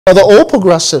The All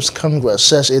Progressives Congress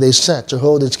says it is set to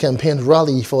hold its campaign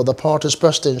rally for the party's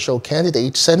presidential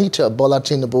candidate, Senator Bola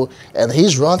Tinubu, and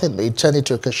his running mate,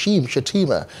 Senator Kashim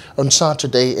Shettima, on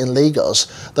Saturday in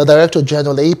Lagos. The Director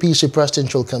General A.P.C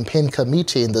Presidential Campaign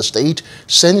Committee in the state,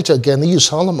 Senator Ganiyu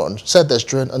Solomon, said this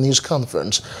during a news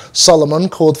conference. Solomon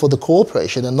called for the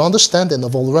cooperation and understanding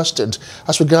of all residents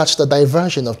as regards the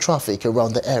diversion of traffic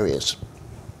around the areas.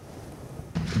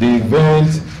 The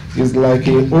event is like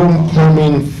a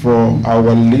homecoming for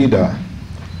our leader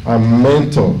and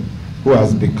mentor who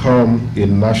has become a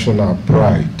national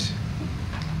pride.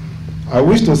 I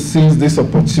wish to seize this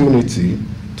opportunity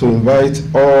to invite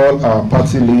all our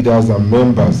party leaders and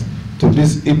members to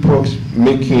this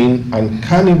epoch-making and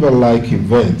carnival-like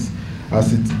event,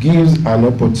 as it gives an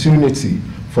opportunity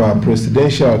for our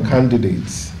presidential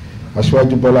candidates,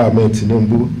 Asiwaju Bola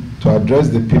Tinubu, to address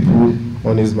the people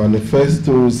on his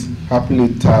manifesto's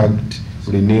happily tagged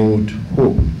renewed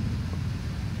hope.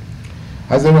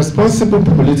 As a responsible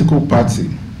political party,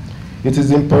 it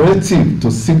is imperative to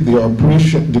seek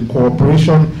the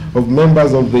cooperation of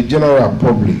members of the general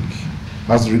public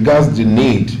as regards the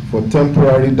need for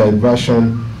temporary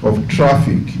diversion of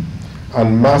traffic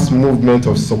and mass movement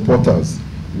of supporters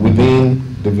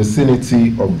within the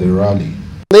vicinity of the rally.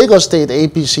 Lagos State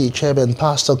A.P.C Chairman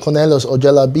Pastor Cornelius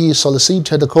Ojalabi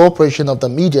solicited the cooperation of the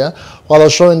media while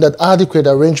assuring that adequate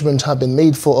arrangements have been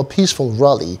made for a peaceful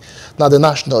rally. Now, the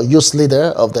national youth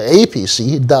leader of the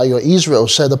A.P.C, Dayo Israel,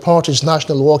 said the party's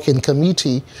National Working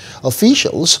Committee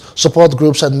officials, support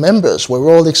groups and members were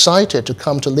all excited to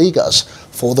come to Lagos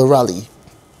for the rally.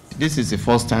 This is the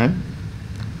first time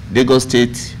Lagos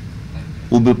State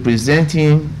will be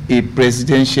presenting a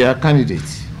presidential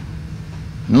candidate,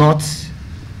 not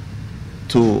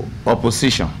to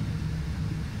opposition,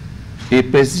 a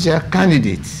presidential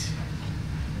candidate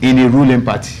in a ruling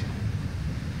party.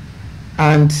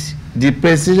 And the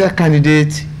presidential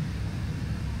candidate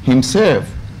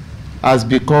himself has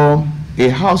become a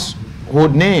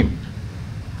household name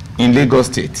in Lagos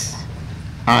State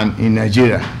and in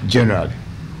Nigeria generally.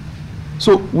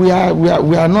 So we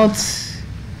are not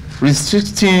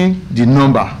restricting the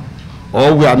number,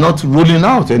 or we are not ruling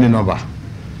out any number.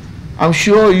 I'm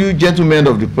sure you gentlemen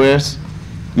of the press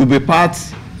will be part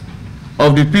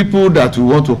of the people that will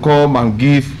want to come and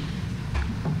give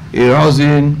a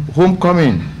rousing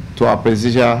homecoming to our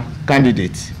presidential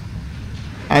candidate.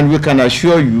 And we can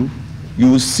assure you,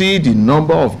 you will see the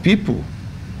number of people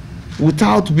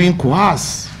without being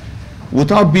coerced,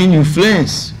 without being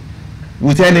influenced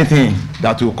with anything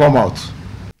that will come out.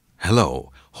 Hello.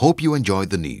 Hope you enjoyed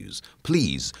the news.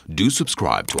 Please do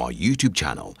subscribe to our YouTube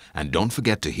channel and don't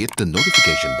forget to hit the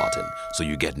notification button so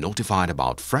you get notified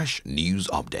about fresh news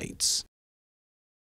updates.